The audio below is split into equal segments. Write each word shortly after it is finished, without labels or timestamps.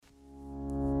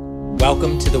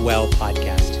Welcome to the Well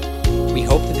podcast. We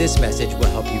hope that this message will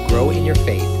help you grow in your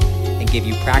faith and give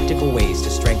you practical ways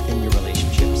to strengthen your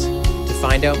relationships. To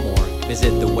find out more, visit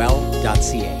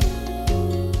thewell.ca.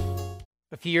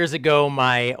 A few years ago,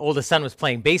 my oldest son was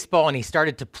playing baseball, and he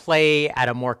started to play at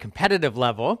a more competitive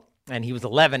level, and he was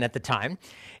 11 at the time.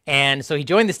 And so he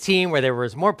joined this team where there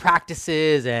was more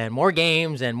practices and more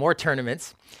games and more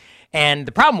tournaments. And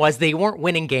the problem was they weren't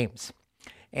winning games.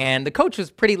 And the coach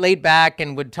was pretty laid back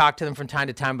and would talk to them from time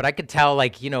to time, but I could tell,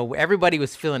 everybody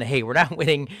was feeling, hey, we're not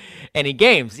winning any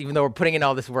games, even though we're putting in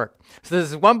all this work. So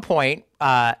there's one point,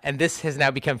 and this has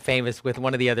now become famous with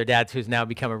one of the other dads who's now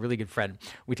become a really good friend.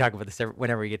 We talk about this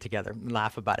whenever we get together and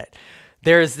laugh about it.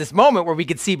 There's this moment where we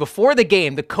could see before the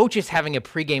game, the coach is having a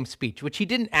pregame speech, which he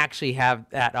didn't actually have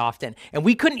that often. And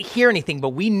we couldn't hear anything, but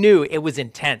we knew it was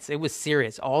intense. It was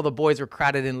serious. All the boys were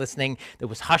crowded in listening. There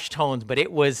was hushed tones, but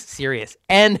it was serious.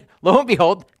 And lo and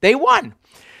behold, they won.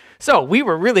 So we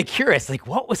were really curious,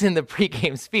 what was in the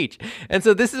pregame speech? And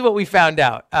so this is what we found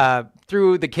out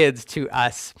through the kids to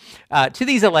us, to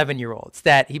these 11-year-olds,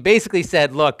 that he basically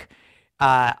said, look,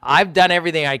 I've done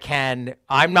everything I can.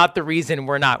 I'm not the reason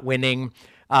we're not winning.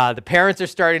 The parents are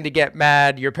starting to get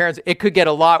mad. Your parents, it could get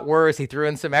a lot worse. He threw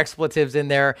in some expletives in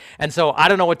there. And so I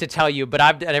don't know what to tell you, but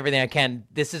I've done everything I can.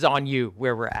 This is on you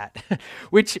where we're at,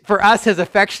 which for us has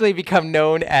affectionately become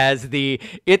known as the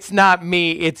 "it's not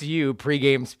me, it's you"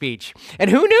 pregame speech. And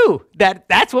who knew that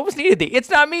that's what was needed? The "it's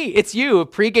not me, it's you"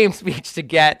 pregame speech to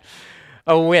get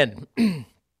a win.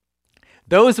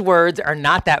 Those words are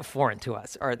not that foreign to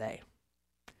us, are they?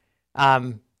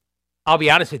 I'll be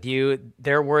honest with you,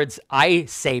 they're words I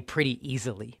say pretty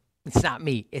easily. It's not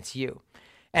me, it's you.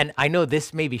 And I know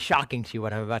this may be shocking to you,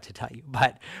 what I'm about to tell you,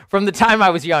 but from the time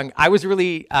I was young, I was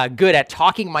really good at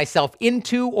talking myself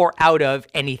into or out of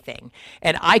anything.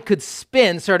 And I could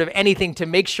spin sort of anything to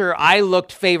make sure I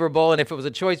looked favorable. And if it was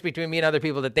a choice between me and other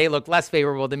people, that they looked less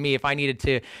favorable than me if I needed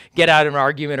to get out of an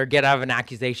argument or get out of an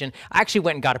accusation. I actually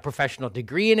went and got a professional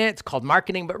degree in it. It's called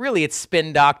marketing, but really it's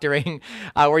spin doctoring,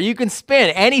 where you can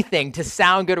spin anything to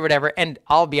sound good or whatever. And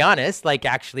I'll be honest,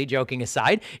 actually joking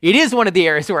aside, it is one of the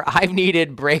areas where I've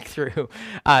needed breakthrough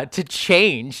to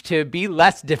change, to be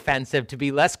less defensive, to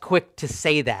be less quick to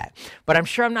say that. But I'm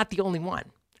sure I'm not the only one.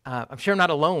 I'm sure I'm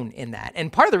not alone in that.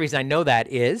 And part of the reason I know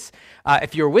that is,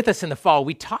 if you were with us in the fall,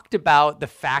 we talked about the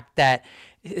fact that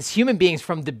as human beings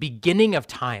from the beginning of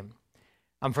time,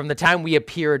 from the time we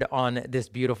appeared on this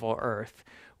beautiful earth,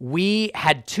 we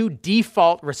had two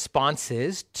default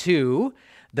responses to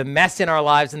the mess in our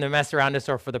lives and the mess around us,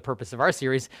 or for the purpose of our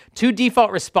series, two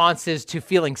default responses to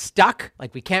feeling stuck,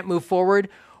 like we can't move forward,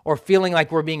 or feeling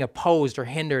like we're being opposed or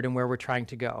hindered in where we're trying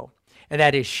to go. And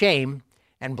that is shame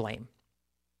and blame.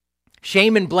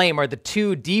 Shame and blame are the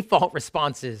two default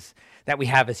responses that we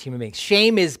have as human beings.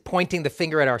 Shame is pointing the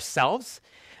finger at ourselves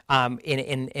in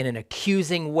an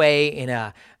accusing way, in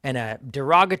a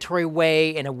derogatory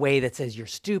way, in a way that says you're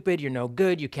stupid, you're no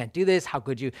good, you can't do this, how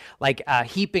could you,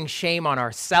 heaping shame on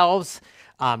ourselves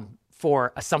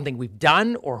for something we've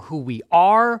done or who we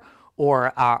are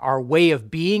or our way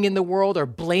of being in the world, or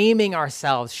blaming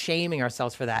ourselves, shaming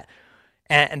ourselves for that.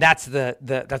 And that's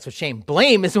that's what shame.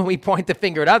 Blame is when we point the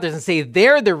finger at others and say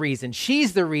they're the reason,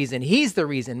 she's the reason, he's the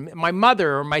reason, my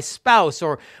mother or my spouse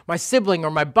or my sibling or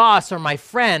my boss or my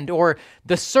friend or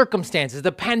the circumstances,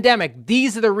 the pandemic.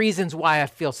 These are the reasons why I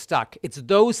feel stuck. It's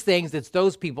those things, it's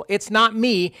those people. It's not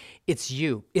me, it's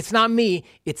you. It's not me,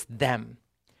 it's them.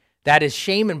 That is,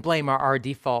 shame and blame are our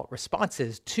default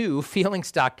responses to feeling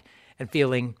stuck and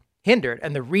feeling hindered,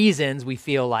 and the reasons we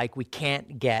feel like we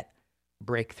can't get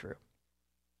breakthrough.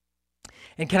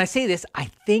 And can I say this? I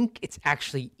think it's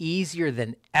actually easier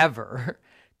than ever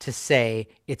to say,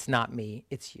 it's not me,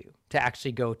 it's you, to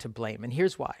actually go to blame. And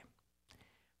here's why.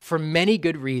 For many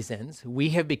good reasons, we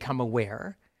have become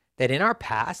aware that in our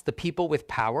past, the people with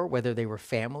power, whether they were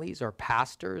families or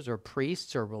pastors or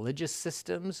priests or religious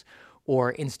systems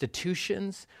or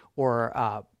institutions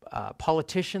or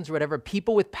politicians or whatever,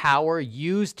 people with power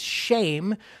used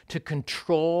shame to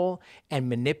control and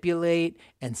manipulate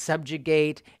and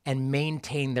subjugate and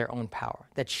maintain their own power.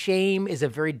 That shame is a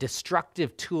very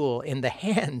destructive tool in the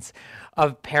hands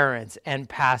of parents and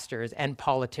pastors and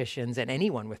politicians and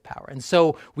anyone with power. And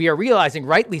so we are realizing,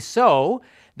 rightly so,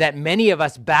 that many of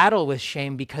us battle with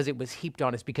shame because it was heaped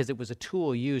on us, because it was a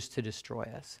tool used to destroy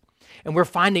us. And we're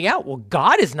finding out, well,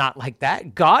 God is not like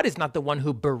that. God is not the one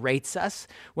who berates us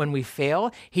when we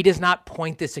fail. He does not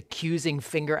point this accusing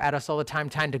finger at us all the time,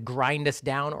 trying to grind us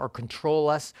down or control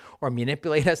us or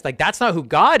manipulate us. That's not who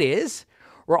God is.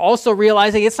 We're also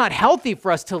realizing it's not healthy for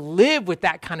us to live with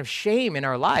that kind of shame in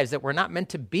our lives, that we're not meant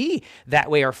to be that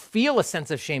way or feel a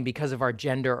sense of shame because of our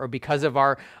gender or because of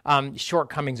our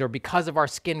shortcomings or because of our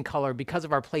skin color, because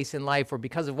of our place in life or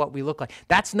because of what we look like.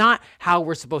 That's not how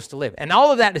we're supposed to live. And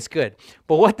all of that is good.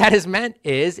 But what that has meant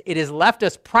is it has left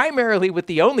us primarily with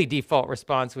the only default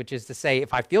response, which is to say,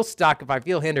 if I feel stuck, if I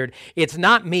feel hindered, it's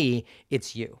not me,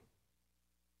 it's you.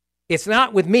 It's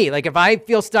not with me. Like if I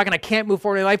feel stuck and I can't move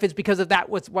forward in life, it's because of that,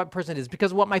 what person it is,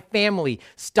 because of what my family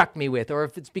stuck me with, or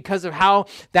if it's because of how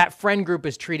that friend group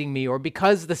is treating me, or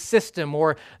because the system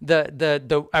or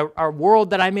our world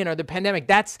that I'm in or the pandemic.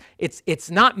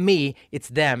 It's not me, it's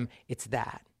them, it's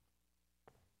that.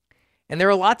 And there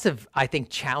are lots of, I think,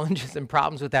 challenges and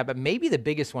problems with that, but maybe the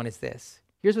biggest one is this.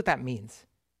 Here's what that means.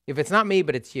 If it's not me,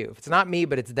 but it's you. If it's not me,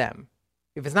 but it's them.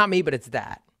 If it's not me, but it's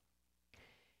that.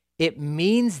 It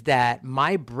means that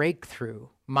my breakthrough,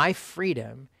 my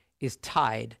freedom is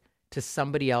tied to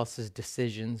somebody else's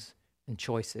decisions and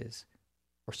choices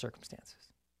or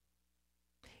circumstances.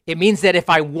 It means that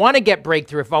if I want to get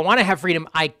breakthrough, if I want to have freedom,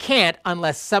 I can't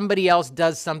unless somebody else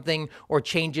does something or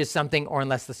changes something or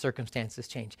unless the circumstances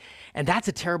change. And that's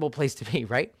a terrible place to be,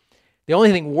 right? The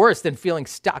only thing worse than feeling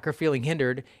stuck or feeling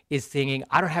hindered is thinking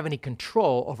I don't have any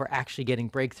control over actually getting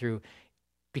breakthrough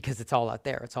because it's all out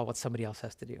there. It's all what somebody else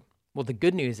has to do. Well, the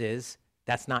good news is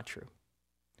that's not true.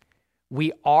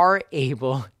 We are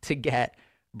able to get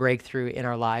breakthrough in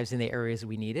our lives in the areas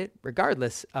we need it,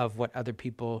 regardless of what other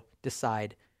people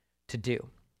decide to do.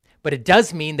 But it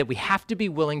does mean that we have to be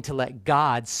willing to let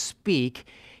God speak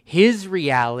his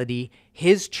reality,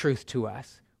 his truth to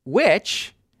us,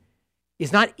 which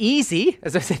is not easy.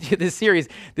 As I said to you this series,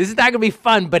 this is not going to be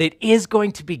fun, but it is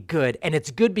going to be good. And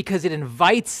it's good because it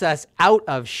invites us out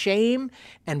of shame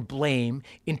and blame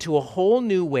into a whole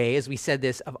new way, as we said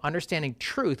this, of understanding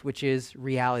truth, which is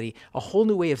reality, a whole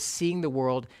new way of seeing the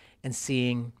world and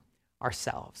seeing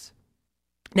ourselves.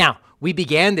 Now, we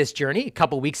began this journey a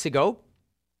couple weeks ago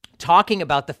talking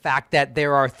about the fact that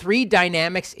there are three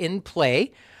dynamics in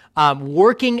play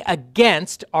working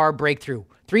against our breakthrough.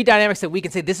 Three dynamics that we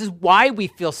can say, this is why we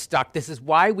feel stuck. This is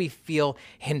why we feel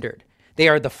hindered. They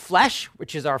are the flesh,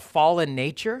 which is our fallen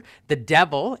nature, the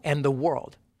devil, and the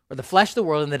world. Or the flesh, the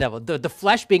world, and the devil. The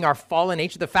flesh being our fallen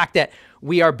nature, the fact that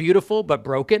we are beautiful but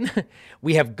broken.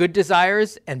 We have good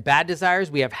desires and bad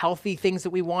desires. We have healthy things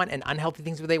that we want and unhealthy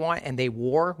things that they want, and they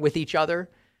war with each other.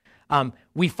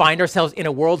 We find ourselves in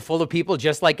a world full of people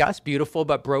just like us, beautiful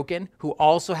but broken, who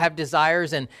also have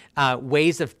desires and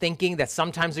ways of thinking that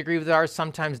sometimes agree with ours,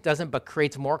 sometimes doesn't, but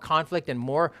creates more conflict and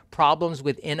more problems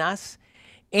within us.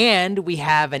 And we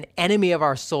have an enemy of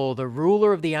our soul, the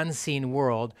ruler of the unseen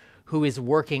world, who is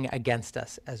working against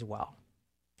us as well.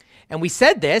 And we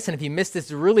said this, and if you missed this,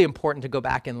 it's really important to go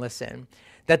back and listen,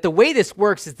 that the way this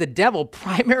works is the devil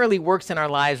primarily works in our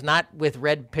lives, not with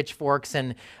red pitchforks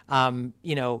and,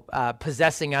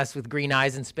 possessing us with green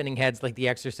eyes and spinning heads like the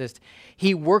exorcist.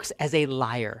 He works as a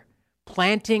liar,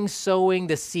 sowing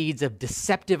the seeds of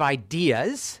deceptive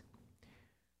ideas,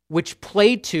 which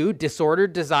play to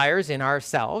disordered desires in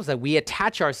ourselves, that we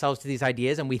attach ourselves to these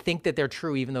ideas and we think that they're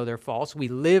true even though they're false. We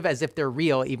live as if they're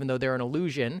real even though they're an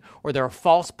illusion, or they're a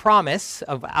false promise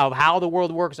of how the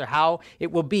world works or how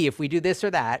it will be if we do this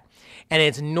or that. And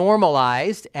it's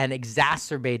normalized and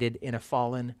exacerbated in a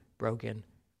fallen, broken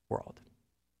world.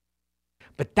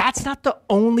 But that's not the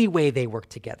only way they work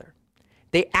together.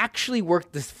 They actually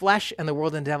work, this flesh and the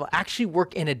world and the devil actually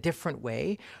work in a different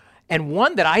way. And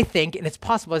one that I think, and it's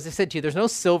possible, as I said to you, there's no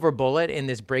silver bullet in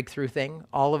this breakthrough thing.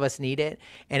 All of us need it,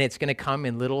 and it's going to come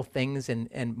in little things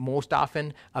and most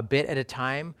often a bit at a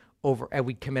time and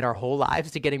we commit our whole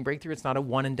lives to getting breakthrough. It's not a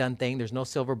one and done thing. There's no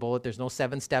silver bullet. There's no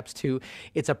 7 steps to.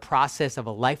 It's a process of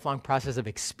a lifelong process of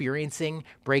experiencing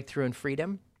breakthrough and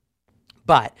freedom.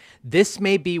 But this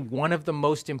may be one of the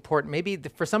most important, maybe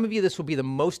for some of you, this will be the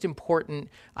most important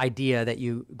idea that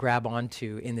you grab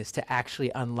onto in this to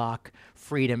actually unlock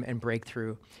freedom and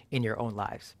breakthrough in your own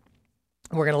lives.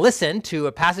 We're going to listen to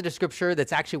a passage of scripture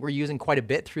that's actually we're using quite a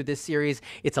bit through this series.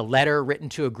 It's a letter written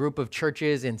to a group of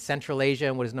churches in Central Asia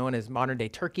and what is known as modern-day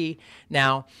Turkey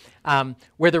now,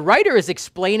 where the writer is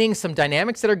explaining some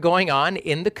dynamics that are going on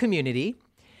in the community.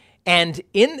 And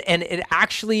it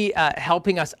actually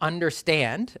helping us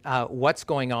understand what's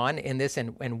going on in this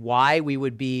and why we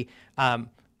would be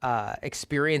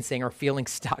experiencing or feeling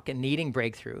stuck and needing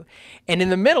breakthrough. And in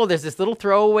the middle, there's this little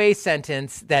throwaway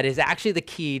sentence that is actually the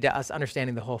key to us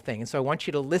understanding the whole thing. And so I want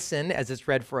you to listen as it's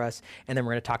read for us, and then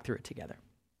we're going to talk through it together.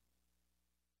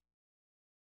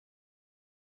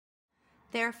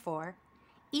 Therefore,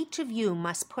 each of you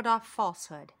must put off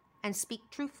falsehood and speak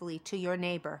truthfully to your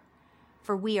neighbor,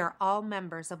 for we are all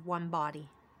members of one body.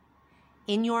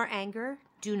 In your anger,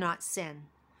 do not sin.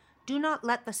 Do not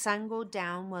let the sun go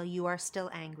down while you are still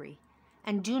angry,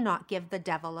 and do not give the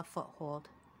devil a foothold.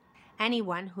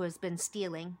 Anyone who has been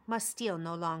stealing must steal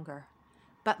no longer,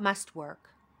 but must work.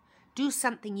 Do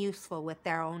something useful with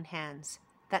their own hands,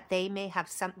 that they may have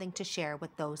something to share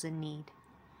with those in need.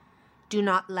 Do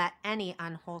not let any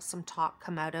unwholesome talk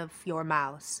come out of your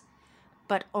mouths,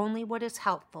 but only what is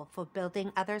helpful for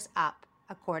building others up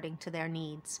according to their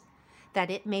needs,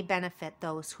 that it may benefit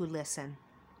those who listen.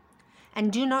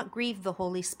 And do not grieve the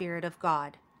Holy Spirit of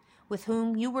God, with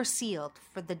whom you were sealed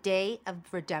for the day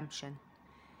of redemption.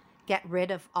 Get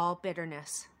rid of all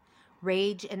bitterness,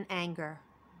 rage and anger,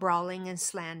 brawling and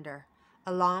slander,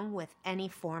 along with any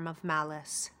form of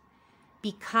malice.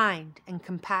 Be kind and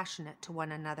compassionate to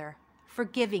one another,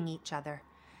 forgiving each other,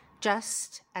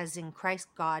 just as in Christ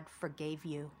God forgave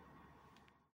you.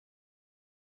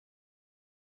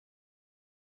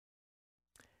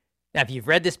 Now, if you've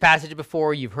read this passage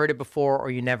before, you've heard it before,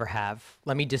 or you never have,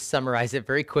 let me just summarize it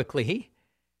very quickly.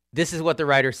 This is what the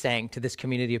writer's saying to this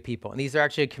community of people. And these are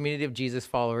actually a community of Jesus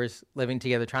followers living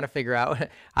together, trying to figure out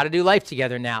how to do life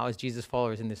together now as Jesus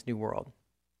followers in this new world.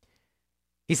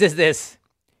 He says this: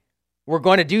 we're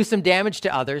going to do some damage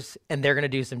to others, and they're going to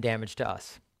do some damage to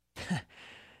us.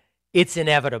 It's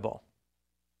inevitable.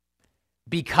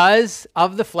 Because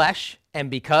of the flesh and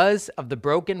because of the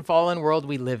broken, fallen world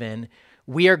we live in,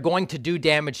 we are going to do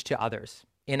damage to others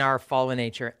in our fallen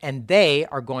nature, and they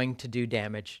are going to do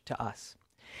damage to us.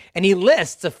 And he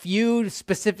lists a few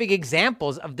specific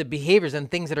examples of the behaviors and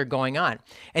things that are going on.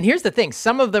 And here's the thing.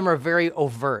 Some of them are very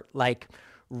overt, like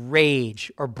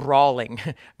rage or brawling.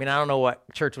 I mean, I don't know what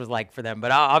church was like for them,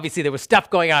 but obviously there was stuff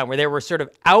going on where there were sort of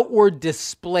outward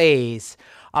displays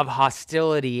of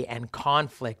hostility and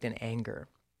conflict and anger.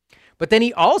 But then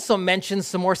he also mentions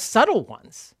some more subtle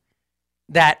ones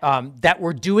that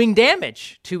were doing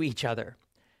damage to each other.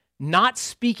 Not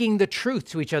speaking the truth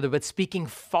to each other, but speaking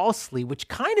falsely, which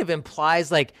kind of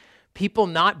implies like people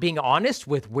not being honest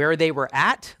with where they were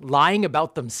at, lying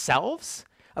about themselves,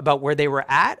 about where they were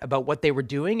at, about what they were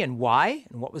doing and why,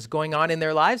 and what was going on in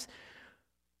their lives,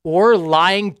 or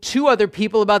lying to other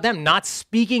people about them, not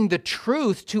speaking the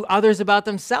truth to others about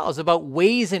themselves, about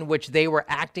ways in which they were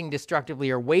acting destructively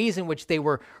or ways in which they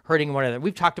were hurting one another.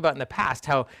 We've talked about in the past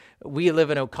how we live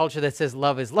in a culture that says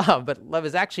love is love, but love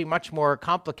is actually much more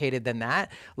complicated than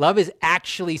that. Love is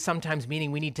actually sometimes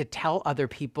meaning we need to tell other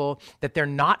people that they're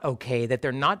not okay, that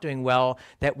they're not doing well,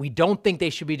 that we don't think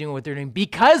they should be doing what they're doing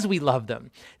because we love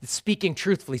them. It's speaking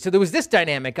truthfully. So there was this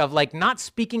dynamic of like not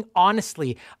speaking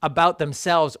honestly about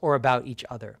themselves or about each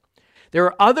other. There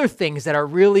are other things that are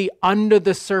really under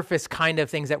the surface kind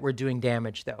of things that we're doing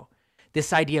damage though.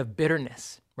 This idea of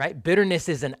bitterness. Right? Bitterness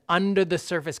is an under the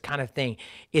surface kind of thing.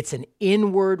 It's an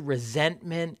inward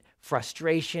resentment,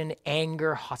 frustration,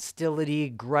 anger, hostility,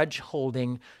 grudge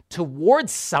holding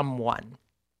towards someone,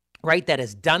 right? That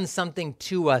has done something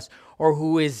to us or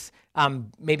who is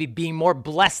maybe being more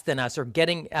blessed than us or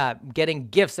getting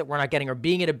gifts that we're not getting or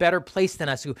being in a better place than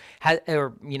us who has,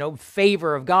 or,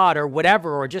 favor of God or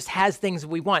whatever, or just has things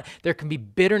we want. There can be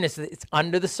bitterness. It's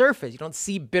under the surface. You don't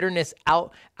see bitterness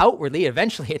outwardly.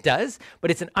 Eventually it does, but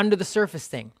it's an under the surface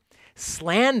thing.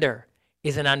 Slander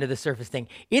is an under the surface thing.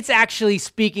 It's actually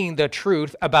speaking the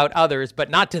truth about others, but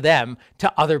not to them,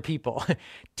 to other people.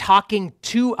 Talking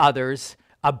to others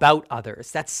about others.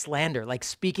 That's slander, like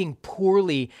speaking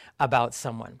poorly about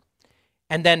someone.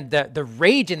 And then the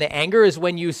rage and the anger is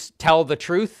when you tell the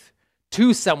truth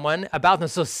to someone about them.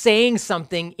 So saying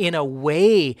something in a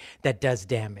way that does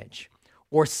damage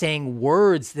or saying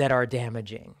words that are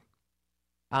damaging.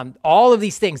 All of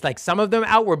these things, like some of them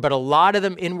outward, but a lot of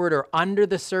them inward or under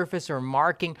the surface or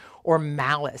marking or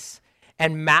malice.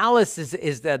 And malice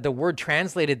is the word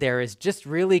translated there is just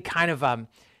really kind of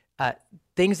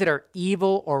things that are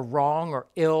evil or wrong or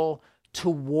ill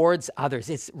towards others.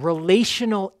 It's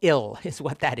relational ill is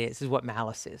what that is what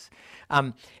malice is.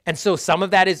 And so some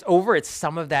of that is overt,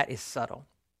 some of that is subtle.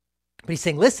 But he's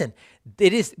saying, listen,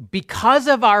 it is because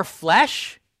of our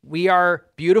flesh, we are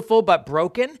beautiful but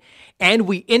broken, and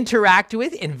we interact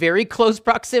with in very close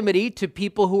proximity to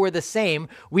people who are the same.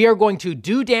 We are going to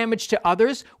do damage to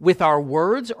others with our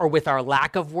words or with our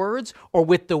lack of words or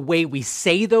with the way we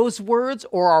say those words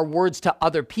or our words to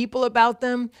other people about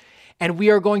them. And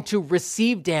we are going to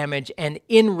receive damage. And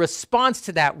in response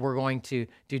to that, we're going to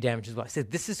do damage as well. I said,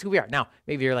 this is who we are. Now,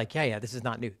 maybe you're like, yeah, this is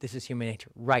not new. This is human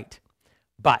nature. Right.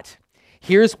 But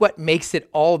here's what makes it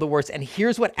all the worse. And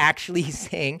here's what actually he's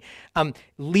saying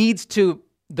leads to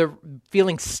the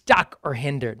feeling stuck or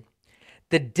hindered.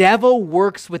 the devil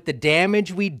works with the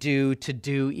damage we do to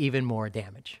do even more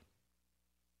damage.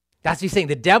 That's what he's saying.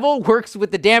 The devil works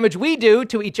with the damage we do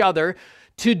to each other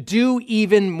to do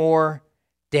even more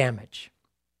damage.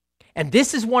 And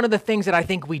this is one of the things that I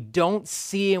think we don't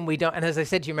see and as I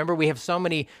said to you, remember, we have so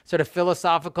many sort of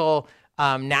philosophical,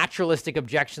 naturalistic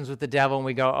objections with the devil, and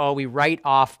we go, oh, we write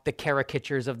off the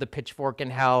caricatures of the pitchfork in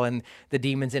hell and the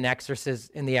demons in The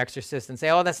Exorcist and say,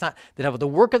 oh, that's not the devil. The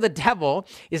work of the devil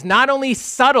is not only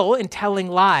subtle in telling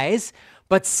lies,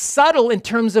 but subtle in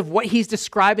terms of what he's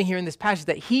describing here in this passage,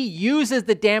 that he uses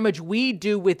the damage we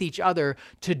do with each other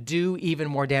to do even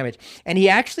more damage. And he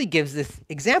actually gives this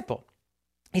example.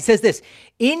 He says this,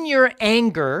 in your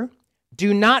anger,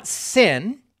 do not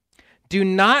sin. Do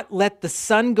not let the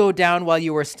sun go down while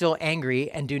you are still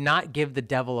angry, and do not give the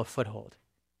devil a foothold.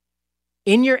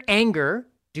 In your anger,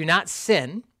 do not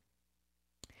sin.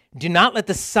 Do not let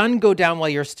the sun go down while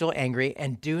you're still angry,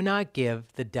 and do not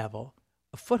give the devil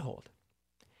a foothold.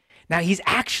 Now, he's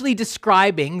actually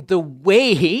describing the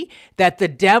way that the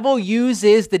devil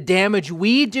uses the damage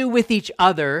we do with each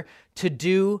other to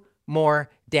do more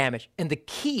damage. And the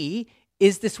key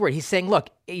is this word. He's saying, look,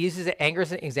 he uses anger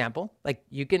as an example. Like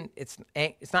it's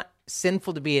not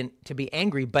sinful to be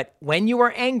angry, but when you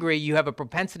are angry, you have a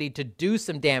propensity to do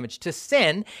some damage, to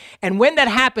sin. And when that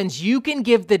happens, you can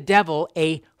give the devil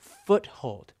a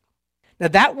foothold. Now,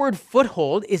 that word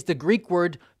foothold is the Greek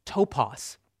word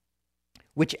topos,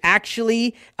 which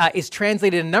actually is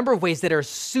translated in a number of ways that are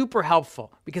super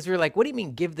helpful, because we're like, what do you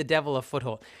mean give the devil a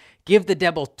foothold? Give the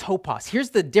devil topos.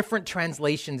 Here's the different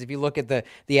translations if you look at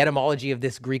the etymology of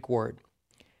this Greek word.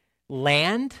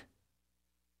 Land,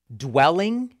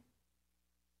 dwelling,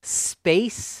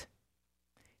 space,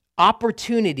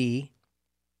 opportunity,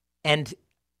 and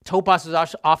topos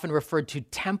is often referred to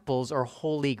temples or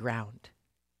holy ground.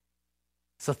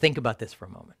 So think about this for a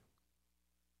moment.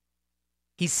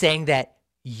 He's saying that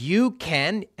you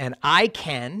can and I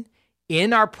can,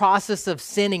 in our process of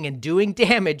sinning and doing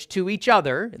damage to each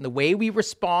other, and the way we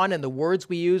respond and the words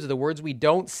we use or the words we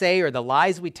don't say or the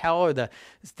lies we tell or the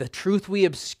truth we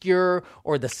obscure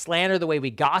or the slander, the way we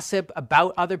gossip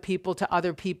about other people to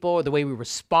other people, or the way we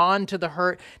respond to the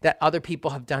hurt that other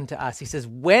people have done to us. He says,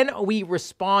 when we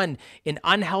respond in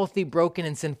unhealthy, broken,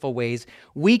 and sinful ways,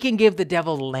 we can give the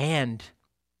devil land,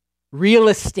 real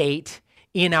estate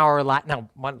in our life. Now,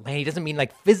 land, he doesn't mean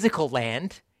like physical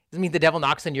land. Doesn't mean the devil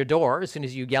knocks on your door as soon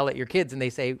as you yell at your kids and they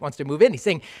say wants to move in. He's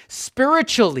saying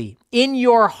spiritually, in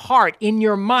your heart, in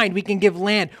your mind, we can give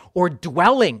land or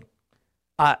dwelling,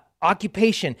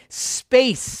 occupation,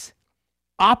 space,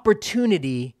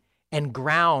 opportunity, and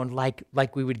ground like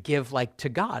we would give like to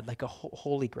God, like a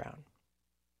holy ground.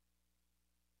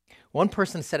 One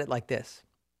person said it like this: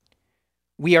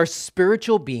 we are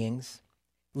spiritual beings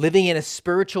living in a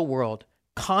spiritual world,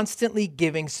 constantly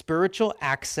giving spiritual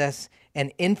access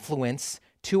and influence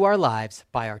to our lives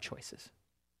by our choices.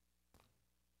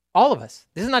 All of us.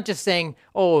 This is not just saying,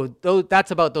 oh,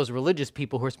 that's about those religious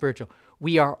people who are spiritual.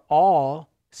 We are all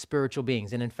spiritual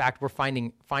beings. And in fact, we're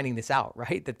finding this out,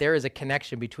 right? That there is a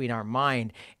connection between our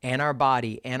mind and our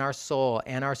body and our soul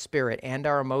and our spirit and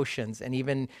our emotions, and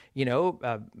even,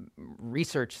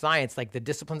 research, science, like the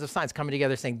disciplines of science coming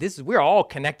together saying we're all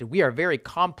connected. We are very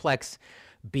complex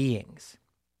beings.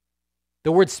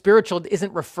 The word spiritual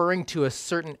isn't referring to a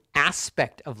certain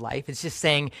aspect of life. It's just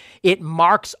saying it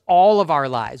marks all of our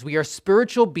lives. We are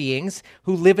spiritual beings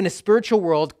who live in a spiritual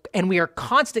world, and we are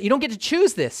constant. You don't get to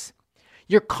choose this.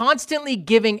 You're constantly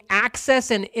giving access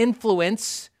and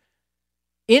influence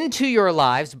into your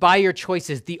lives by your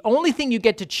choices. The only thing you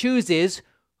get to choose is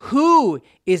who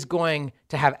is going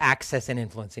to have access and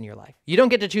influence in your life. You don't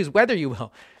get to choose whether you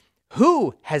will.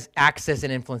 Who has access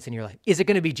and influence in your life? Is it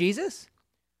going to be Jesus?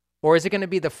 Or is it going to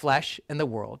be the flesh and the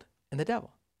world and the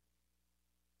devil?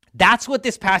 That's what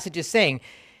this passage is saying.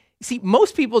 See,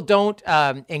 most people don't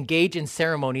engage in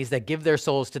ceremonies that give their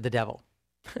souls to the devil,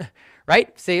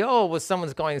 right? Say, oh, well,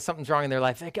 something's wrong in their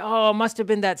life. Like, oh, it must have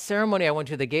been that ceremony I went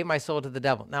to that gave my soul to the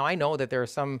devil. Now, I know that there are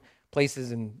some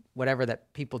places and whatever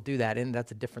that people do that in.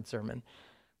 That's a different sermon.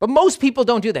 But most people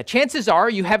don't do that. Chances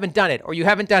are you haven't done it, or you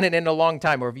haven't done it in a long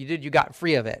time, or if you did, you got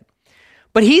free of it.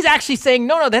 But he's actually saying,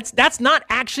 no, that's not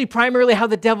actually primarily how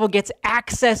the devil gets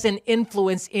access and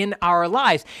influence in our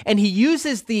lives. And he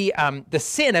uses the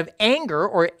sin of anger,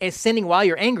 or sinning while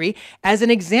you're angry, as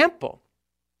an example.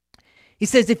 He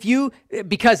says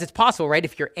because it's possible, right?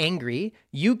 If you're angry,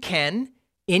 you can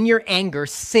in your anger,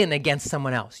 sin against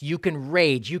someone else. You can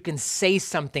rage. You can say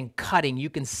something cutting. You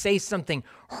can say something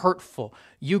hurtful.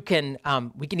 We can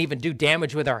even do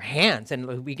damage with our hands,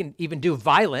 and we can even do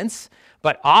violence.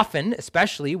 But often,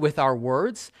 especially with our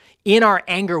words, in our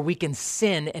anger, we can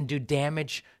sin and do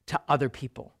damage to other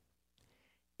people.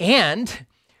 And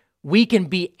we can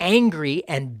be angry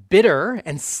and bitter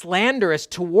and slanderous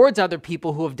towards other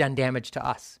people who have done damage to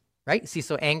us. Right? See,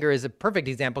 so anger is a perfect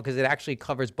example because it actually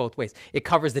covers both ways. It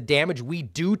covers the damage we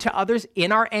do to others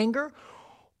in our anger,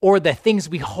 or the things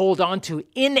we hold on to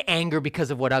in anger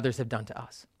because of what others have done to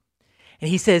us.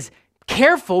 And he says,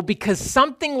 careful, because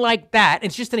something like that,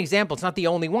 it's just an example, it's not the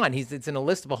only one. It's in a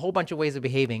list of a whole bunch of ways of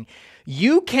behaving.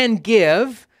 You can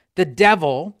give the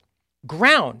devil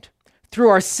ground. Through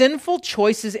our sinful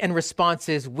choices and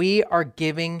responses, we are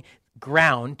giving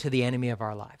ground to the enemy of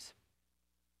our lives.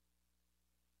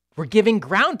 We're giving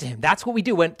ground to him. That's what we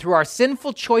do. Through our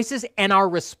sinful choices and our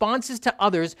responses to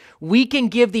others, we can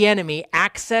give the enemy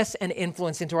access and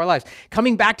influence into our lives.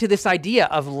 Coming back to this idea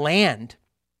of land,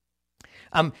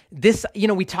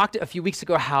 we talked a few weeks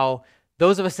ago how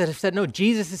those of us that have said, no,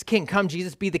 Jesus is king. Come,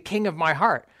 Jesus, be the king of my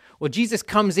heart. Well, Jesus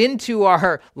comes into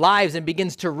our lives and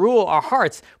begins to rule our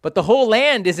hearts, but the whole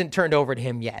land isn't turned over to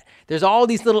him yet. There's all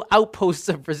these little outposts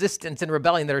of resistance and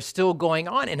rebellion that are still going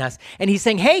on in us. And he's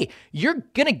saying, hey, you're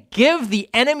going to give the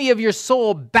enemy of your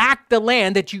soul back the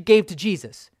land that you gave to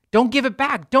Jesus. Don't give it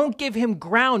back. Don't give him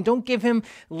ground. Don't give him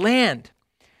land.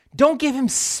 Don't give him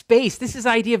space. This is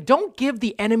the idea of don't give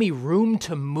the enemy room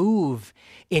to move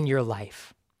in your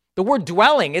life. The word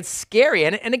dwelling, it's scary.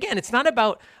 And again, it's not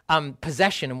about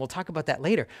possession, and we'll talk about that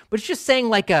later. But it's just saying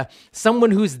like someone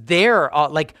who's there,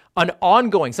 like an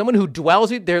ongoing, someone who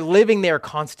dwells, they're living there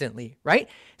constantly, right?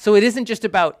 So it isn't just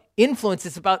about influence,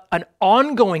 it's about an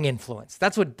ongoing influence.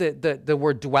 That's what the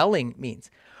word dwelling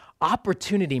means.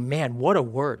 Opportunity, man, what a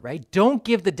word, right? Don't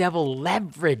give the devil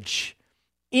leverage,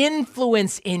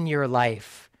 influence in your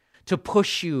life to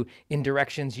push you in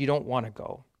directions you don't want to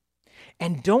go.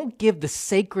 And don't give the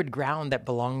sacred ground that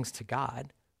belongs to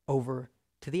God over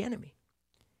to the enemy.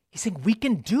 He's saying we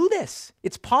can do this.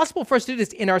 It's possible for us to do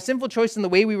this in our sinful choice and the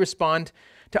way we respond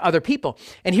to other people.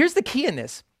 And here's the key in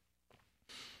this.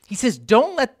 He says,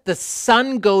 don't let the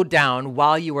sun go down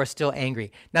while you are still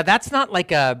angry. Now, that's not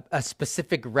like a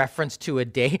specific reference to a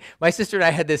day. My sister and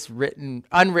I had this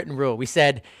unwritten rule. We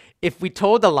said, if we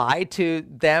told a lie to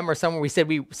them or someone, we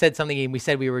said something and we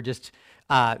said we were just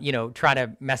trying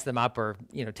to mess them up or,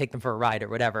 take them for a ride or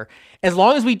whatever. As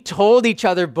long as we told each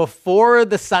other before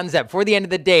the sunset, before the end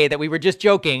of the day that we were just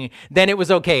joking, then it was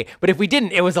okay. But if we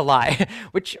didn't, it was a lie,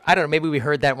 which I don't know, maybe we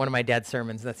heard that in one of my dad's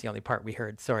sermons. That's the only part we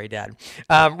heard. Sorry, Dad.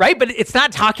 Right? But it's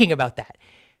not talking about that.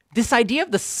 This idea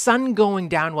of the sun going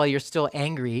down while you're still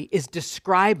angry is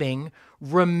describing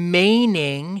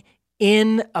remaining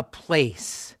in a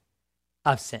place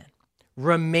of sin,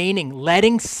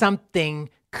 letting something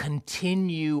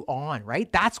continue on, right?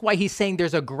 That's why he's saying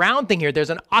there's a ground thing here. There's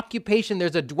an occupation,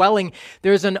 there's a dwelling,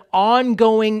 there's an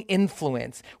ongoing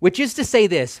influence, which is to say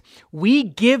this: we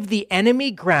give the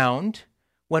enemy ground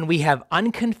when we have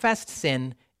unconfessed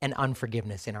sin and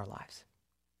unforgiveness in our lives,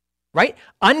 right?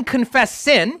 Unconfessed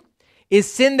sin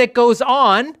is sin that goes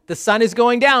on. The sun is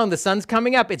going down, the sun's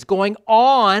coming up, it's going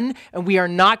on, and we are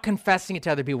not confessing it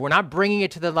to other people. We're not bringing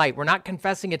it to the light. We're not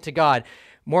confessing it to God.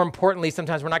 More importantly,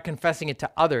 sometimes we're not confessing it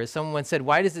to others. Someone said,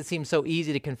 why does it seem so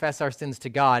easy to confess our sins to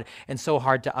God and so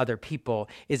hard to other people?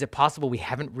 Is it possible we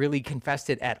haven't really confessed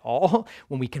it at all?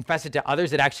 When we confess it to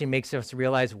others, it actually makes us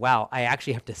realize, wow, I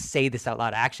actually have to say this out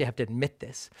loud. I actually have to admit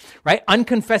this, right?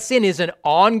 Unconfessed sin is an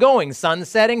ongoing, sun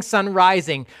setting, sun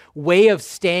rising way of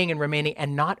staying and remaining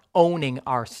and not owning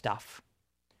our stuff,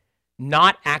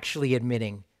 not actually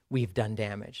admitting we've done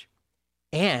damage.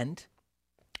 And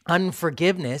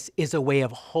unforgiveness is a way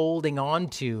of holding on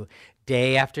to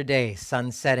day after day,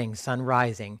 sun setting, sun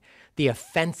rising, the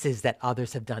offenses that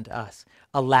others have done to us,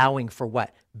 allowing for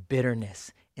what?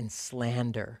 Bitterness and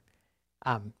slander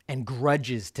and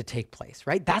grudges to take place,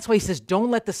 right? That's why he says, don't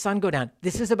let the sun go down.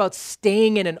 This is about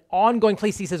staying in an ongoing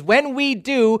place. He says, when we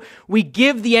do, we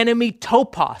give the enemy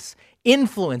topos,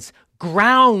 influence,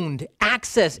 ground,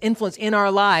 access, influence in our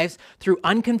lives through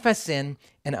unconfessed sin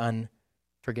and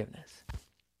unforgiveness.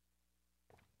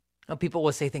 People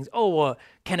will say things,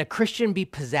 can a Christian be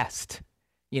possessed?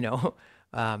 It's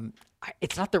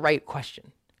not the right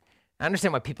question. I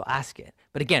understand why people ask it.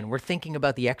 But again, we're thinking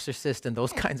about The Exorcist and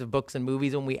those kinds of books and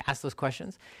movies when we ask those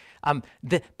questions.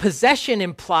 The possession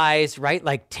implies, right,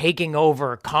 like taking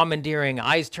over, commandeering,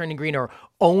 eyes turning green, or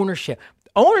ownership.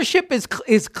 Ownership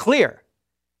is clear.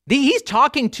 He's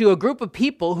talking to a group of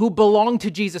people who belong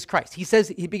to Jesus Christ.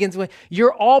 He begins with,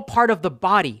 you're all part of the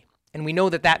body. And we know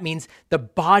that that means the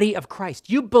body of Christ.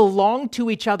 You belong to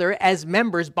each other as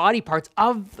members, body parts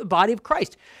of the body of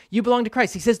Christ. You belong to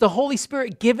Christ. He says the Holy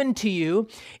Spirit given to you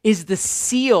is the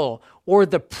seal or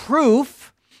the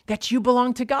proof that you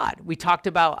belong to God. We talked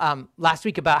about last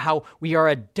week about how we are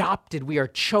adopted, we are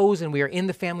chosen, we are in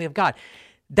the family of God.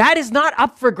 That is not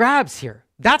up for grabs here.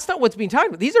 That's not what's being talked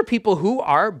about. These are people who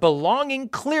are belonging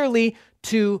clearly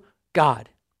to God.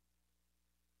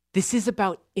 This is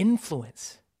about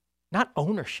influence, not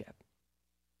ownership.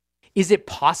 Is it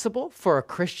possible for a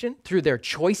Christian, through their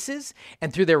choices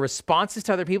and through their responses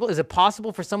to other people, is it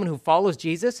possible for someone who follows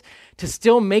Jesus to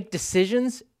still make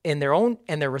decisions in their own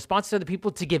and their response to other people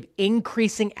to give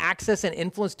increasing access and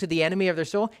influence to the enemy of their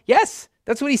soul? Yes,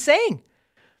 that's what he's saying.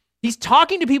 He's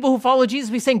talking to people who follow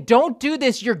Jesus. He's saying, don't do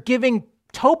this. You're giving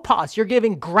topos, you're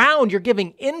giving ground, you're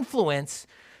giving influence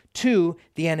to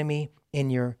the enemy in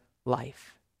your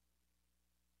life.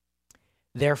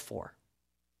 Therefore,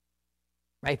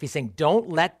 right? If he's saying, don't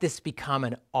let this become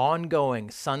an ongoing,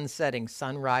 sun-setting,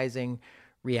 sun-rising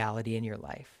reality in your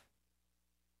life.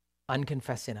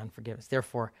 Unconfessed sin, unforgiveness.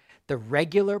 Therefore, the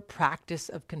regular practice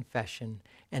of confession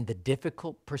and the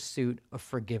difficult pursuit of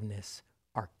forgiveness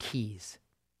are keys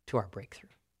to our breakthrough.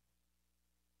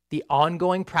 The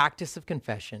ongoing practice of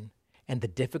confession and the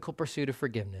difficult pursuit of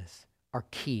forgiveness are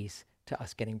keys to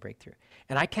us getting breakthrough.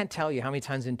 And I can't tell you how many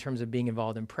times in terms of being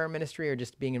involved in prayer ministry or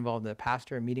just being involved in a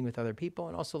pastor and meeting with other people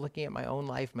and also looking at my own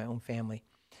life, my own family,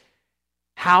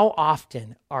 how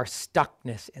often our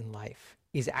stuckness in life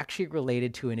is actually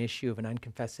related to an issue of an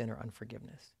unconfessed sin or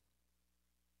unforgiveness.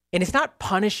 And it's not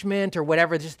punishment or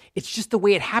whatever, it's just the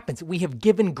way it happens. We have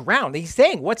given ground. He's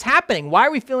saying, what's happening? Why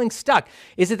are we feeling stuck?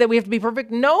 Is it that we have to be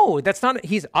perfect? No, that's not.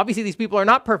 Obviously these people are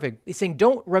not perfect. He's saying,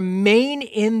 don't remain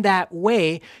in that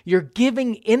way. You're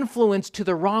giving influence to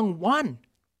the wrong one.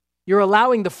 You're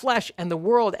allowing the flesh and the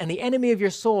world and the enemy of your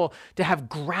soul to have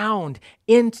ground,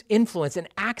 influence, and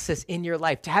access in your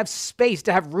life, to have space,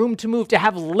 to have room to move, to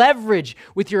have leverage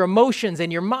with your emotions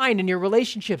and your mind and your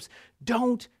relationships.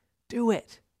 Don't do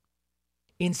it.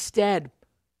 Instead,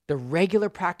 the regular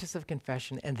practice of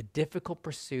confession and the difficult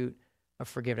pursuit of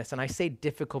forgiveness. And I say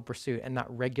difficult pursuit and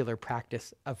not regular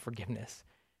practice of forgiveness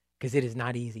because it is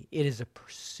not easy. It is a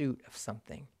pursuit of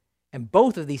something. And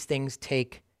both of these things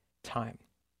take time.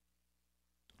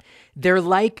 They're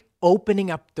like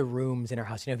opening up the rooms in our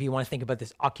house. If you want to think about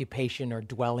this occupation or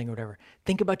dwelling or whatever,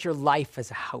 think about your life as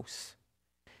a house.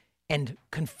 And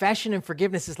confession and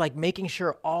forgiveness is like making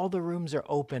sure all the rooms are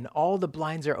open, all the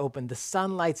blinds are open, the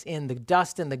sunlight's in, the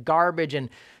dust and the garbage and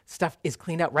stuff is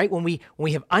cleaned out, right? When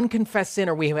we have unconfessed sin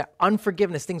or we have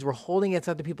unforgiveness, things we're holding against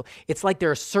other people, it's like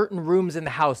there are certain rooms in the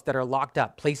house that are locked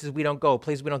up, places we don't go,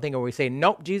 places we don't think of, where we say,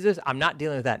 nope, Jesus, I'm not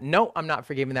dealing with that. No, I'm not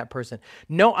forgiving that person.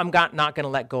 No, I'm not going to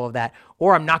let go of that.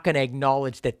 Or I'm not going to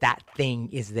acknowledge that that thing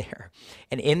is there.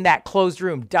 And in that closed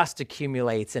room, dust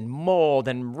accumulates and mold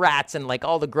and rats and like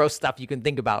all the gross stuff you can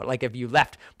think about, like if you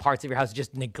left parts of your house,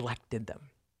 just neglected them.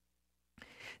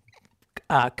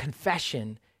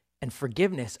 Confession and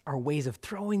forgiveness are ways of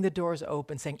throwing the doors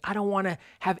open, saying, I don't want to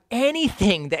have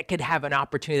anything that could have an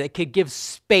opportunity, that could give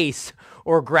space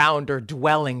or ground or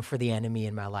dwelling for the enemy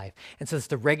in my life. And so it's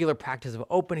the regular practice of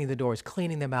opening the doors,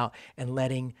 cleaning them out, and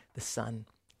letting the sun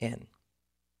in.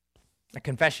 A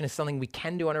confession is something we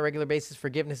can do on a regular basis.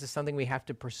 Forgiveness is something we have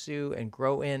to pursue and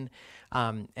grow in.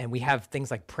 And we have things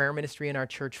like prayer ministry in our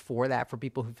church for that, for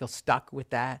people who feel stuck with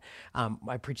that.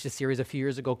 I preached a series a few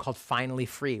years ago called Finally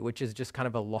Free, which is just kind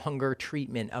of a longer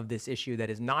treatment of this issue that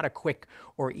is not a quick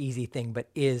or easy thing, but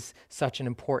is such an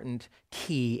important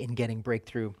key in getting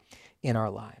breakthrough in our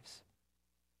lives.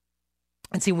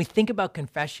 And see, when we think about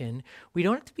confession, we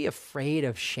don't have to be afraid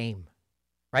of shame.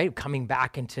 Right? Coming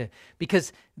back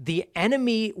because the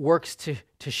enemy works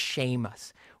to shame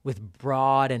us with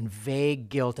broad and vague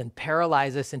guilt and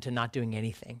paralyze us into not doing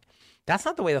anything. That's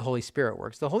not the way the Holy Spirit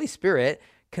works. The Holy Spirit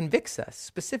convicts us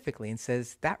specifically and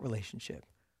says, that relationship,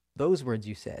 those words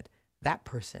you said, that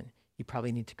person, you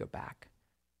probably need to go back.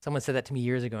 Someone said that to me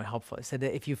years ago and helpful. It said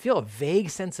that if you feel a vague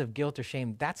sense of guilt or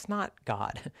shame, that's not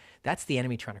God. That's the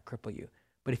enemy trying to cripple you.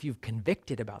 But if you've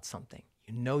convicted about something,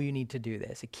 you know you need to do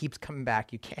this, it keeps coming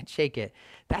back, you can't shake it,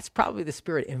 that's probably the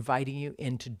Spirit inviting you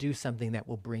in to do something that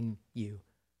will bring you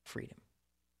freedom.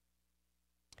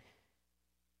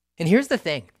 And here's the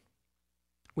thing.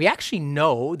 We actually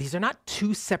know these are not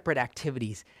two separate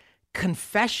activities.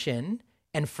 Confession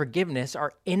and forgiveness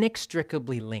are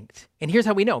inextricably linked. And here's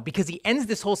how we know, because he ends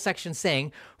this whole section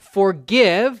saying,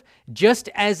 forgive just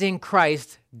as in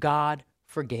Christ God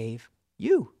forgave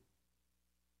you.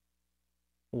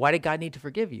 Why did God need to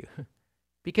forgive you?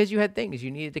 Because you had things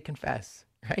you needed to confess,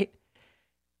 right?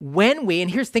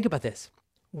 And think about this.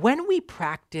 When we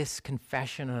practice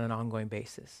confession on an ongoing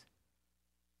basis,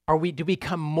 do we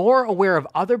become more aware of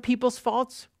other people's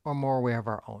faults or more aware of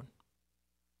our own?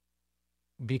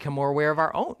 Become more aware of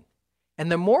our own.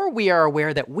 And the more we are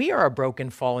aware that we are a broken,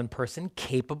 fallen person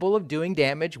capable of doing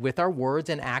damage with our words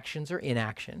and actions or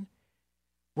inaction,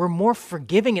 we're more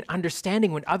forgiving and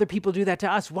understanding when other people do that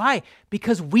to us. Why?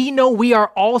 Because we know we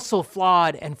are also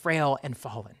flawed and frail and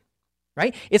fallen,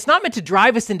 right? It's not meant to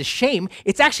drive us into shame.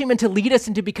 It's actually meant to lead us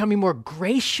into becoming more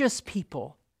gracious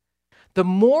people. The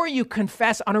more you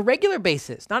confess on a regular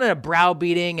basis, not in a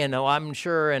browbeating and, oh, I'm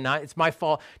sure, and it's my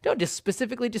fault. No, just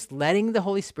specifically just letting the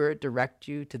Holy Spirit direct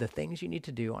you to the things you need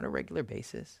to do on a regular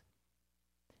basis.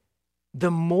 The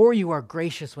more you are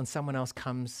gracious when someone else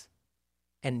comes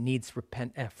and needs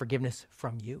forgiveness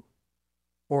from you,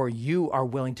 or you are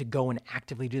willing to go and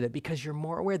actively do that because you're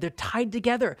more aware. They're tied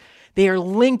together. They are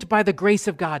linked by the grace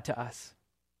of God to us,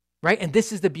 right? And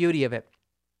this is the beauty of it.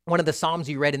 One of the Psalms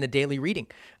you read in the daily reading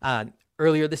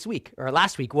earlier this week or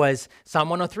last week was Psalm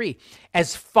 103.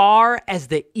 As far as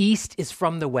the east is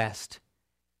from the west,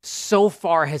 so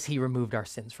far has he removed our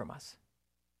sins from us,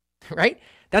 right?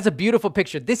 That's a beautiful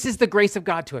picture. This is the grace of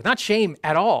God to us, not shame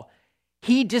at all.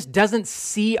 He just doesn't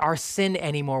see our sin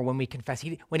anymore when we confess.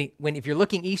 If you're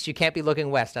looking east, you can't be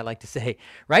looking west, I like to say,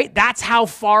 right? That's how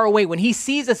far away. When he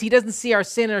sees us, he doesn't see our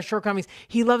sin and our shortcomings.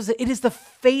 He loves it. It is the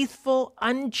faithful,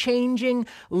 unchanging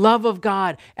love of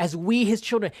God as we, his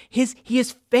children. He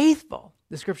is faithful,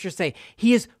 the scriptures say.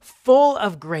 He is full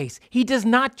of grace. He does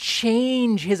not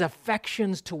change his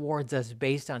affections towards us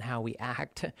based on how we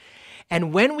act.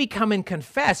 And when we come and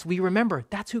confess, we remember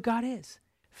that's who God is,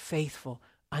 faithful,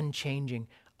 unchanging,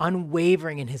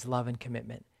 unwavering in his love and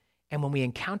commitment. And when we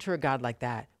encounter a God like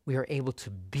that, we are able to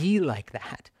be like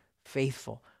that,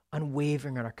 faithful,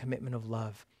 unwavering in our commitment of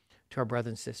love to our brothers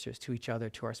and sisters, to each other,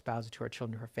 to our spouses, to our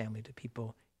children, to our family, to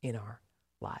people in our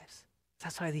lives.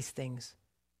 That's why these things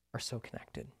are so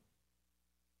connected.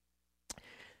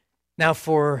 Now,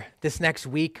 for this next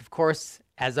week, of course,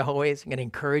 as always, I'm going to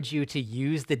encourage you to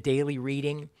use the daily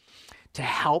reading to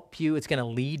help you. It's going to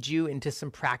lead you into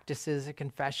some practices of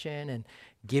confession and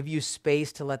give you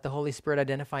space to let the Holy Spirit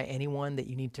identify anyone that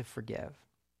you need to forgive.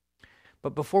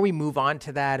 But before we move on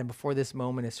to that and before this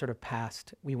moment is sort of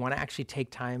past, we want to actually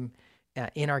take time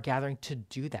in our gathering to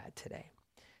do that today.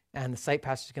 And the site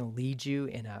pastor is going to lead you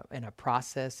in a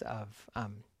process of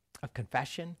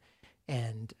confession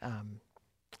and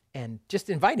just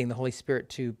inviting the Holy Spirit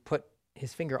to put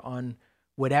his finger on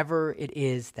whatever it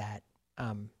is that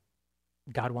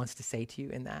God wants to say to you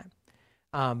in that.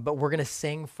 But we're going to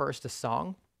sing first a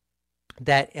song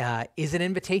that is an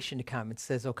invitation to come. It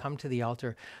says, "Oh, come to the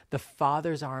altar. The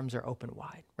Father's arms are open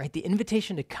wide," right? The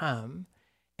invitation to come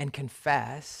and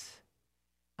confess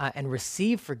and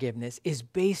receive forgiveness is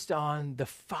based on the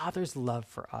Father's love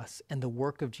for us and the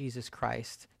work of Jesus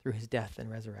Christ through his death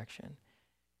and resurrection.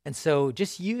 And so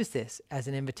just use this as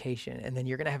an invitation, and then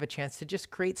you're going to have a chance to just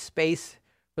create space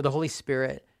for the Holy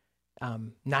Spirit,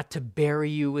 not to bury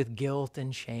you with guilt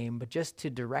and shame, but just to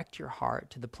direct your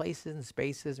heart to the places and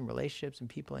spaces and relationships and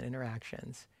people and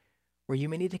interactions where you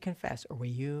may need to confess or where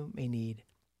you may need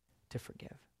to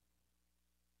forgive.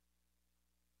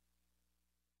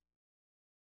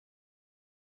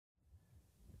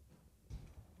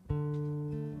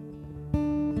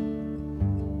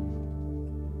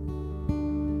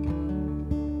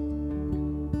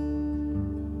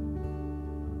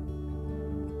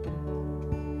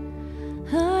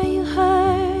 Are you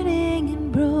hurting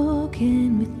and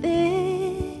broken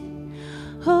within,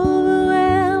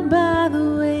 overwhelmed by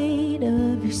the weight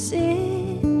of your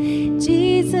sin?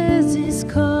 Jesus is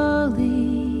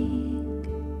calling.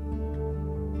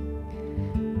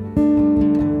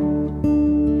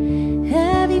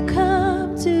 Have you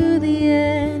come to the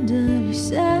end of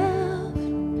yourself?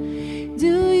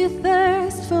 Do you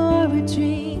thirst for a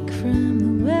drink from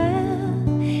the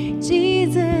well?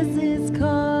 Jesus is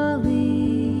calling.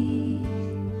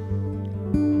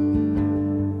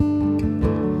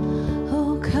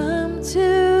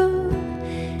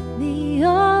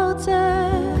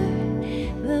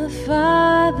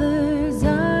 Father's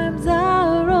arms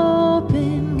are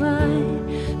open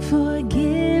wide.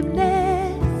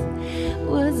 Forgiveness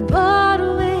was bought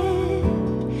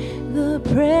with the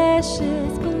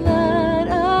precious blood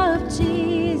of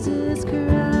Jesus Christ.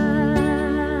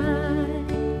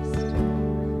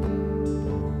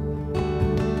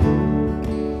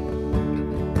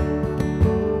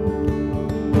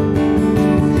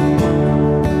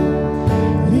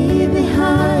 Leave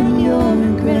behind your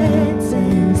regrets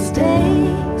and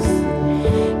mistakes.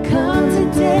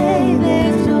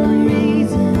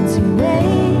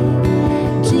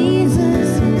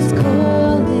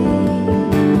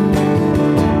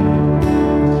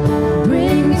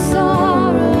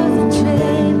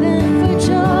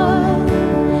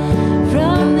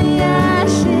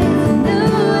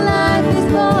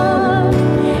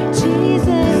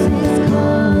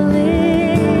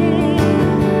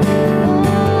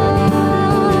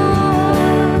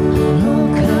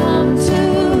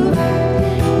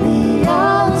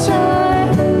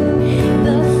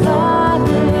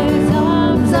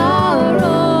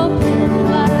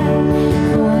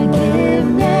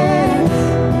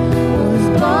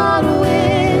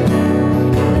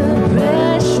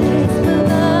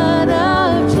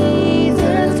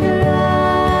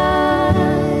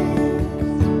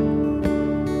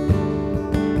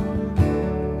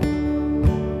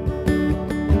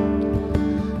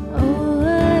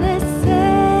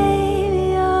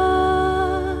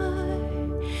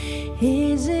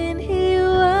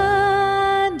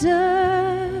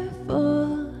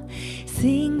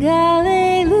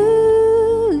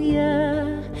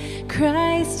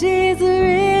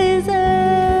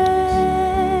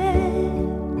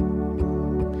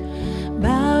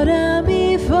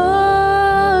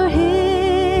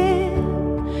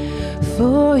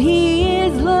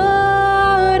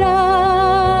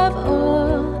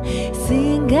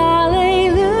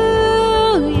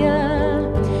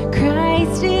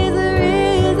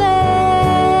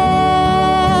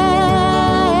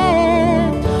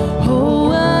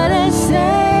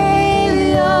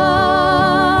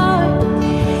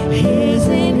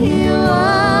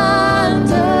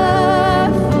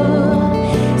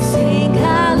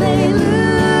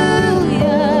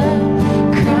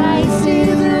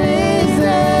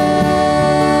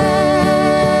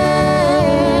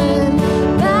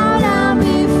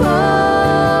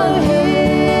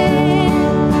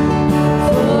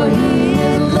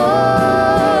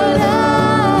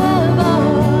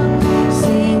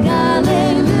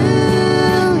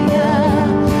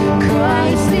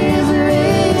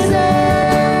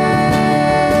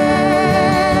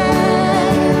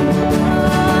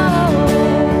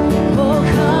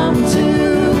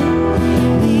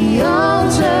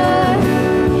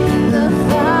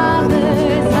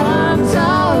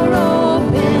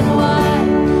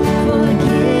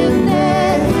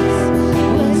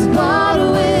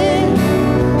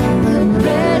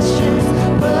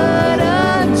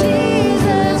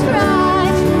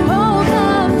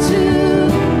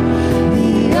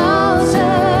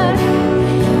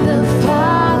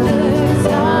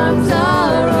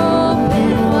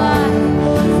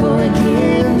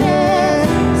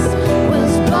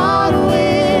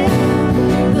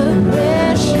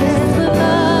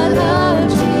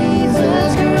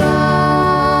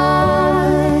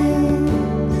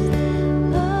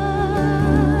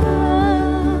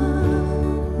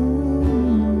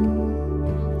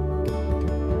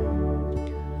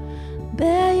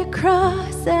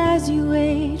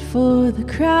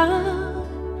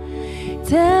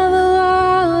 Tell the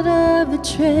world of the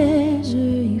treasure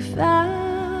you found.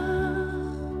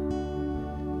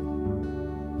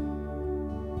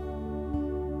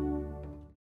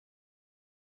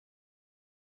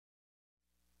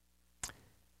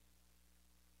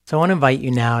 So I want to invite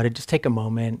you now to just take a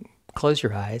moment, close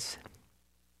your eyes.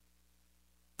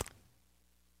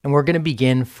 And we're going to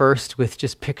begin first with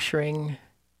just picturing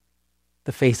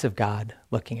the face of God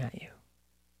looking at you.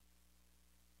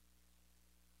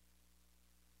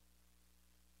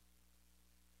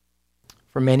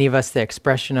 For many of us, the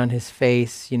expression on his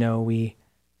face, we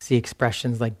see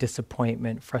expressions like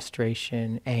disappointment,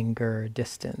 frustration, anger,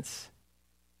 distance.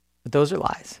 But those are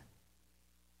lies.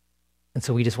 And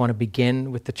so we just want to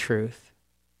begin with the truth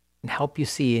and help you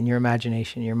see in your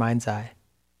imagination, your mind's eye,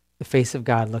 the face of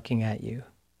God looking at you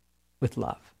with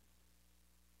love,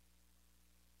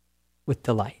 with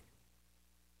delight,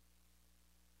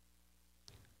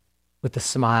 with the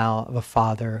smile of a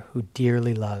father who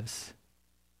dearly loves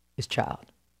his child,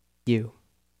 you,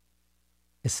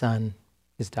 his son,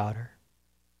 his daughter.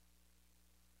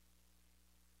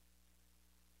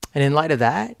 And in light of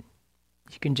that,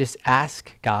 you can just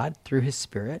ask God through his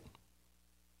Spirit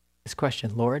this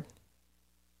question: Lord,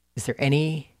 is there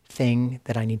anything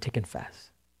that I need to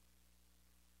confess?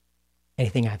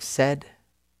 Anything I've said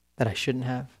that I shouldn't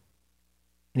have?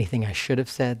 Anything I should have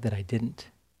said that I didn't?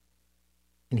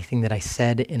 Anything that I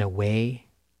said in a way,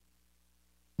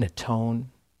 in a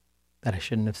tone that I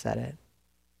shouldn't have said it?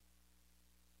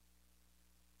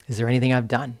 Is there anything I've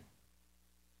done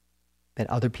that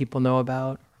other people know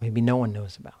about, or maybe no one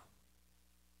knows about?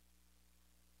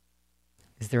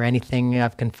 Is there anything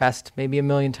I've confessed maybe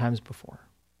 1,000,000 times before?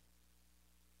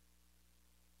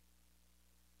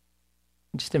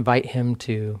 Just invite him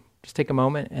to just take a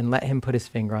moment and let him put his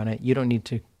finger on it. You don't need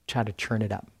to try to churn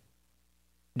it up.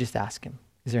 Just ask him,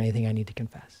 is there anything I need to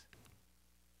confess?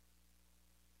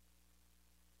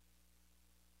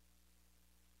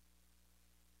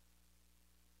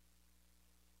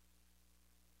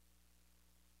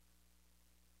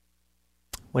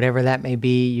 Whatever that may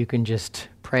be, you can just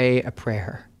pray a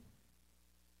prayer.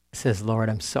 It says, Lord,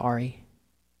 I'm sorry.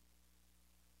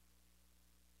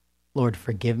 Lord,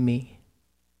 forgive me.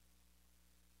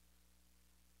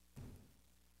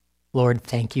 Lord,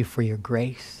 thank you for your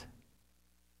grace.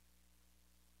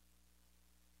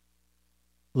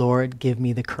 Lord, give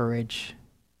me the courage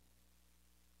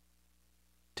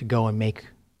to go and make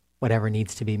whatever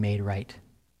needs to be made right.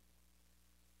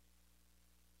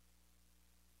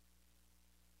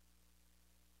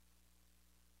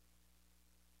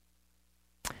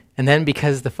 And then,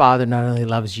 because the Father not only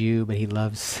loves you, but he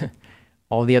loves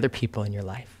all the other people in your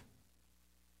life,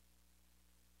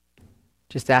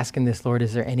 just ask him this: Lord,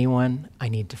 is there anyone I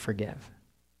need to forgive?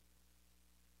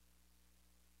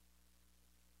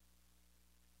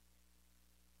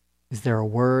 Is there a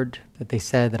word that they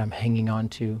said that I'm hanging on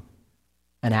to,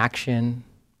 an action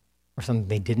or something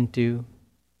they didn't do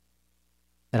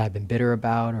that I've been bitter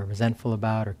about or resentful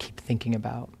about or keep thinking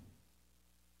about?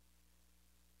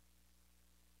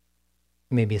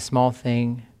 Maybe a small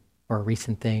thing or a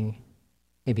recent thing,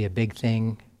 maybe a big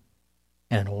thing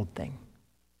and an old thing.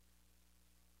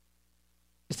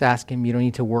 Just ask him. You don't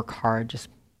need to work hard. Just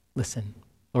listen.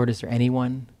 Lord, is there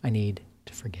anyone I need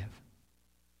to forgive?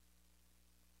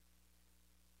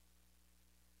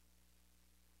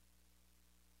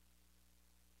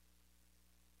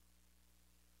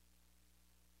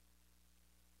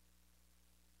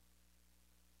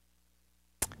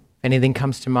 If anything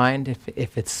comes to mind,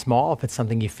 if it's small, if it's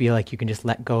something you feel like you can just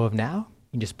let go of now,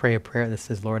 you can just pray a prayer that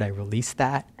says, Lord, I release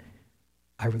that.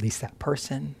 I release that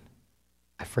person.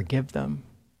 I forgive them.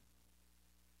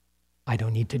 I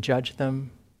don't need to judge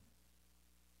them.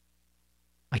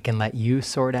 I can let you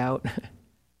sort out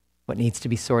what needs to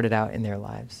be sorted out in their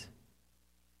lives.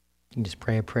 You can just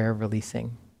pray a prayer of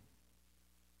releasing,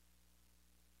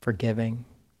 forgiving,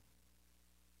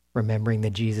 remembering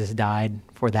that Jesus died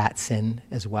for that sin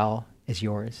as well as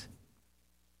yours.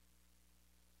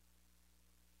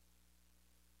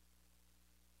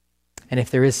 And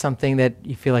if there is something that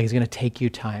you feel like is going to take you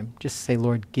time, just say,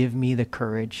 Lord, give me the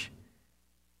courage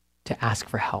to ask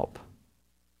for help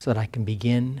so that I can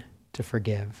begin to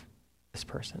forgive this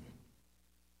person.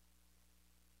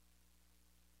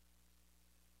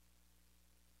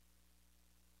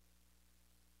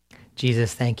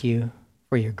 Jesus, thank you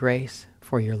for your grace,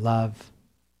 for your love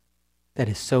that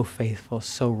is so faithful,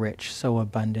 so rich, so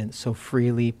abundant, so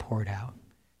freely poured out.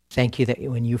 Thank you that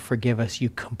when you forgive us, you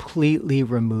completely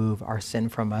remove our sin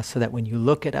from us so that when you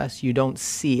look at us, you don't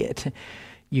see it.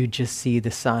 You just see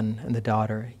the son and the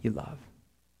daughter you love.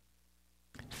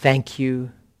 Thank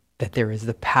you that there is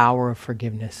the power of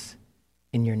forgiveness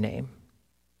in your name.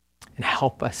 And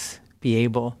help us be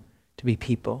able to be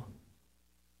people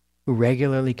who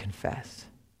regularly confess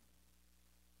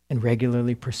and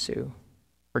regularly pursue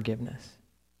forgiveness.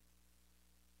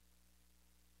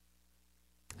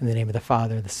 In the name of the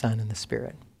Father, the Son, and the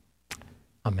Spirit.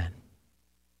 Amen.